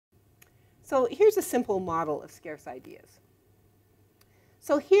So here's a simple model of scarce ideas.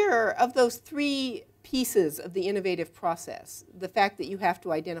 So here, of those three pieces of the innovative process, the fact that you have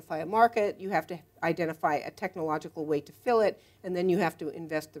to identify a market, you have to identify a technological way to fill it, and then you have to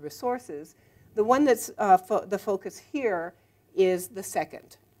invest the resources, the one that's the focus here is the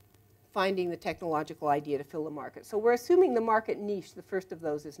second, finding the technological idea to fill the market. So we're assuming the market niche, the first of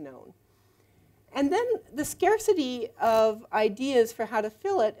those, is known. And then the scarcity of ideas for how to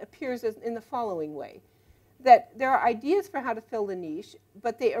fill it appears in the following way. That there are ideas for how to fill the niche,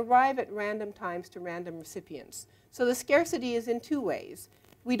 but they arrive at random times to random recipients. So the scarcity is in two ways.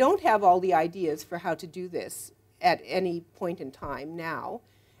 We don't have all the ideas for how to do this at any point in time now,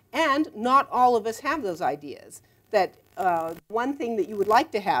 and not all of us have those ideas. That one thing that you would like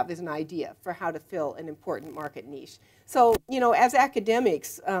to have is an idea for how to fill an important market niche. So, you know, as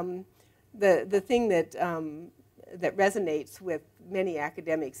academics, the thing that, that resonates with many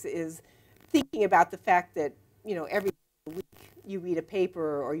academics is thinking about the fact that, you know, every week you read a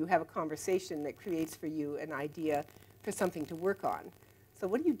paper or you have a conversation that creates for you an idea for something to work on. So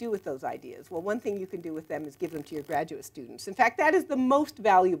what do you do with those ideas? Well, one thing you can do with them is give them to your graduate students. In fact, that is the most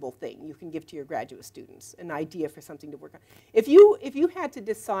valuable thing you can give to your graduate students, an idea for something to work on. If you had to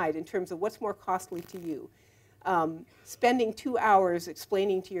decide in terms of what's more costly to you, spending 2 hours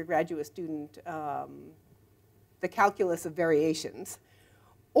explaining to your graduate student the calculus of variations,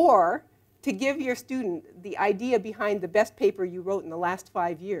 or to give your student the idea behind the best paper you wrote in the last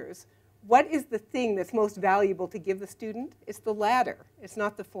 5 years, what is the thing that's most valuable to give the student? It's the latter. It's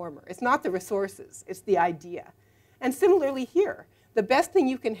not the former. It's not the resources. It's the idea. And similarly here, the best thing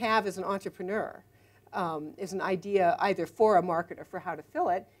you can have as an entrepreneur is an idea either for a market or for how to fill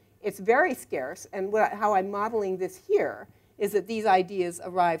it. It's very scarce, and how I'm modeling this here is that these ideas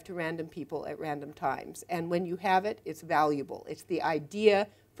arrive to random people at random times. And when you have it, it's valuable. It's the idea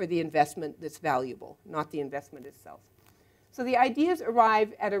for the investment that's valuable, not the investment itself. So the ideas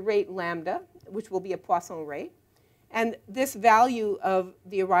arrive at a rate lambda, which will be a Poisson rate. And this value of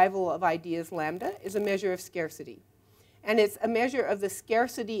the arrival of ideas lambda is a measure of scarcity. And it's a measure of the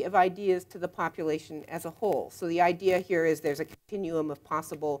scarcity of ideas to the population as a whole. So the idea here is there's a continuum of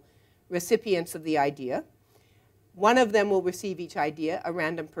possible recipients of the idea. One of them will receive each idea, a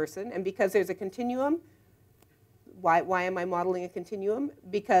random person. And because there's a continuum, why am I modeling a continuum?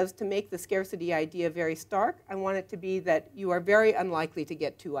 Because to make the scarcity idea very stark, I want it to be that you are very unlikely to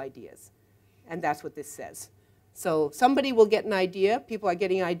get 2 ideas. And that's what this says. So somebody will get an idea. People are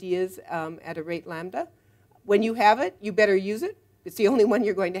getting ideas at a rate lambda. When you have it, you better use it. It's the only one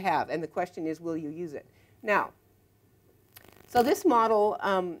you're going to have. And the question is, will you use it? Now, so this model,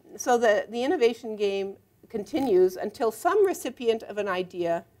 so the innovation game continues until some recipient of an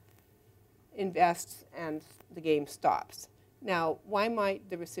idea invests and the game stops. Now, why might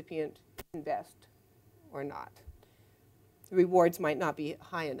the recipient invest or not? The rewards might not be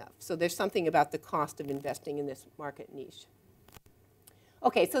high enough. So there's something about the cost of investing in this market niche.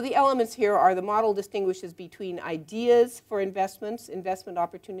 Okay, so the elements here are the model distinguishes between ideas for investments, investment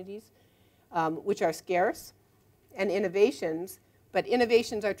opportunities, which are scarce, and innovations, but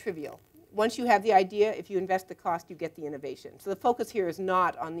innovations are trivial. Once you have the idea, if you invest the cost, you get the innovation. So the focus here is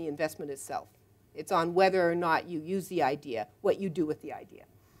not on the investment itself. It's on whether or not you use the idea, what you do with the idea.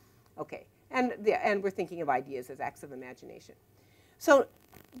 Okay, and we're thinking of ideas as acts of imagination. So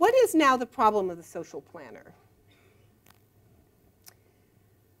what is now the problem of the social planner?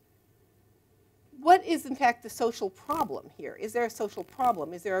 What is, in fact, the social problem here? Is there a social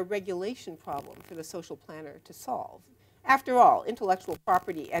problem? Is there a regulation problem for the social planner to solve? After all, intellectual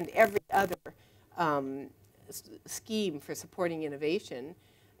property and every other scheme for supporting innovation,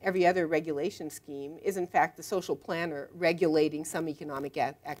 every other regulation scheme is, in fact, the social planner regulating some economic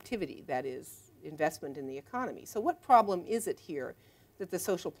activity, that is, investment in the economy. So what problem is it here that the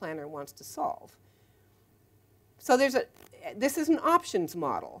social planner wants to solve? So this is an options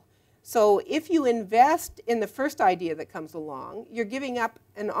model. So if you invest in the first idea that comes along, you're giving up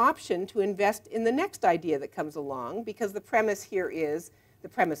an option to invest in the next idea that comes along, because the premise here is, the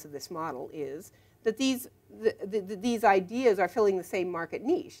premise of this model is, that these ideas are filling the same market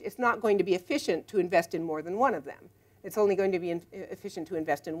niche. It's not going to be efficient to invest in more than one of them. It's only going to be efficient to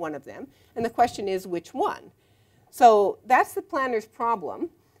invest in one of them. And the question is, which one? So that's the planner's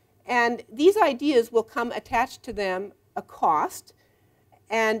problem. And these ideas will come attached to them a cost.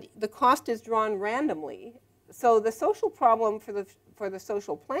 And the cost is drawn randomly. So the social problem for the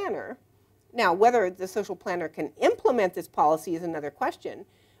social planner, now whether the social planner can implement this policy is another question.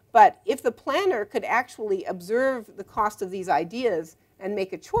 But if the planner could actually observe the cost of these ideas and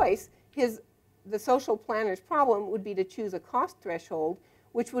make a choice, the social planner's problem would be to choose a cost threshold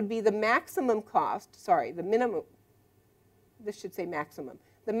which would be the maximum cost, sorry, the minimum, this should say maximum,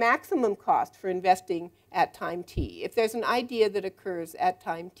 the maximum cost for investing at time t. If there's an idea that occurs at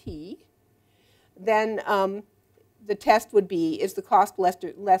time t, then the test would be, is the cost less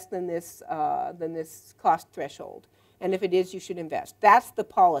than this cost threshold? And if it is, you should invest. That's the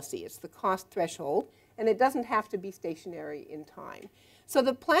policy. It's the cost threshold, and it doesn't have to be stationary in time. So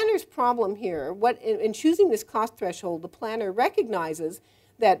the planner's problem here, in choosing this cost threshold, the planner recognizes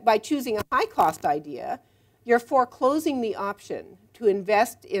that by choosing a high-cost idea, you're foreclosing the option to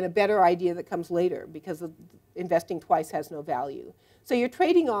invest in a better idea that comes later because investing twice has no value. So you're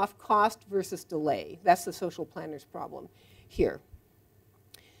trading off cost versus delay. That's the social planner's problem here.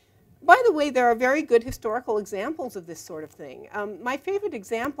 By the way, there are very good historical examples of this sort of thing. My favorite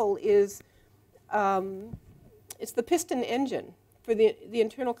example is it's the piston engine for the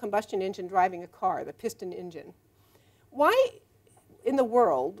internal combustion engine driving a car, the piston engine. Why in the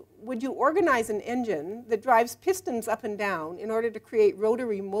world would you organize an engine that drives pistons up and down in order to create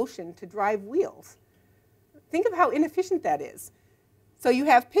rotary motion to drive wheels? Think of how inefficient that is. So you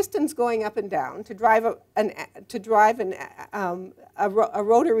have pistons going up and down to drive a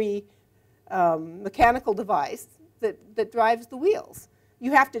rotary mechanical device that drives the wheels.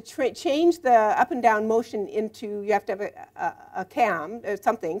 You have to change the up and down motion into, you have to have a cam or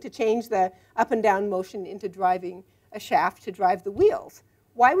something to change the up and down motion into driving a shaft to drive the wheels.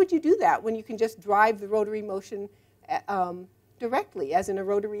 Why would you do that when you can just drive the rotary motion directly, as in a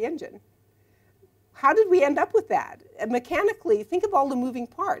rotary engine? How did we end up with that? Mechanically, think of all the moving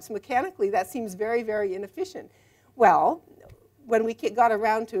parts. Mechanically, that seems very, very inefficient. Well, when we got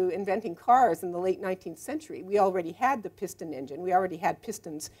around to inventing cars in the late 19th century, we already had the piston engine. We already had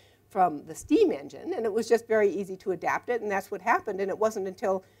pistons from the steam engine, and it was just very easy to adapt it, and that's what happened. And it wasn't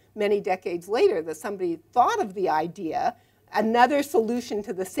until many decades later that somebody thought of the idea, another solution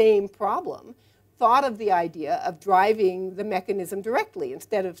to the same problem, thought of the idea of driving the mechanism directly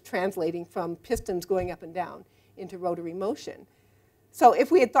instead of translating from pistons going up and down into rotary motion. So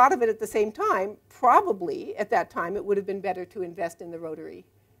if we had thought of it at the same time, probably at that time it would have been better to invest in the rotary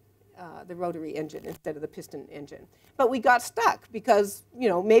engine instead of the piston engine. But we got stuck because, you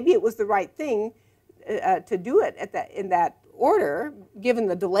know, maybe it was the right thing to do it in that order, given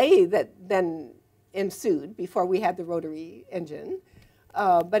the delay that then ensued before we had the rotary engine.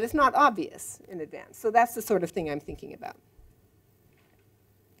 But it's not obvious in advance. So that's the sort of thing I'm thinking about.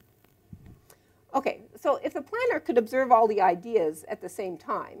 Okay, so if the planner could observe all the ideas at the same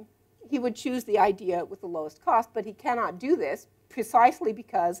time, he would choose the idea with the lowest cost, but he cannot do this precisely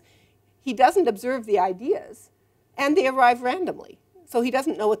because he doesn't observe the ideas, and they arrive randomly. So he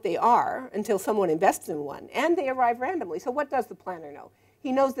doesn't know what they are until someone invests in one, and they arrive randomly. So what does the planner know?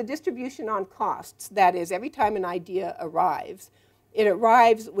 He knows the distribution on costs. That is, every time an idea arrives, it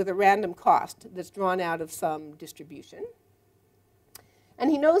arrives with a random cost that's drawn out of some distribution. And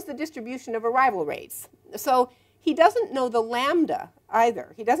he knows the distribution of arrival rates. So he doesn't know the lambda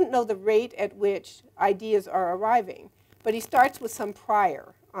either. He doesn't know the rate at which ideas are arriving. But he starts with some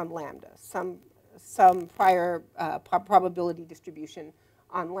prior on lambda, some prior probability distribution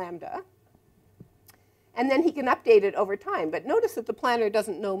on lambda. And then he can update it over time. But notice that the planner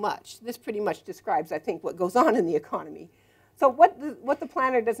doesn't know much. This pretty much describes, I think, what goes on in the economy. So what the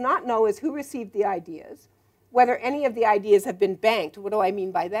planner does not know is who received the ideas, whether any of the ideas have been banked. What do I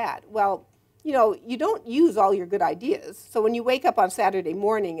mean by that? Well, you know, you don't use all your good ideas. So when you wake up on Saturday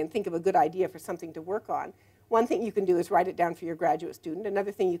morning and think of a good idea for something to work on, one thing you can do is write it down for your graduate student.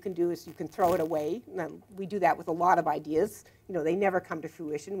 Another thing you can do is you can throw it away. Now, we do that with a lot of ideas. You know, they never come to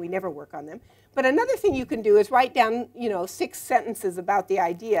fruition. We never work on them. But another thing you can do is write down, you know, 6 sentences about the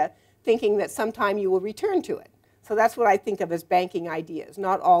idea, thinking that sometime you will return to it. So that's what I think of as banking ideas.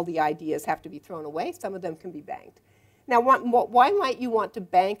 Not all the ideas have to be thrown away. Some of them can be banked. Now, why might you want to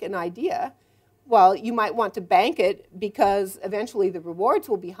bank an idea? Well, you might want to bank it because eventually the rewards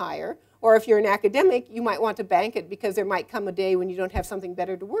will be higher. Or if you're an academic, you might want to bank it because there might come a day when you don't have something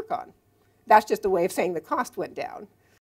better to work on. That's just a way of saying the cost went down.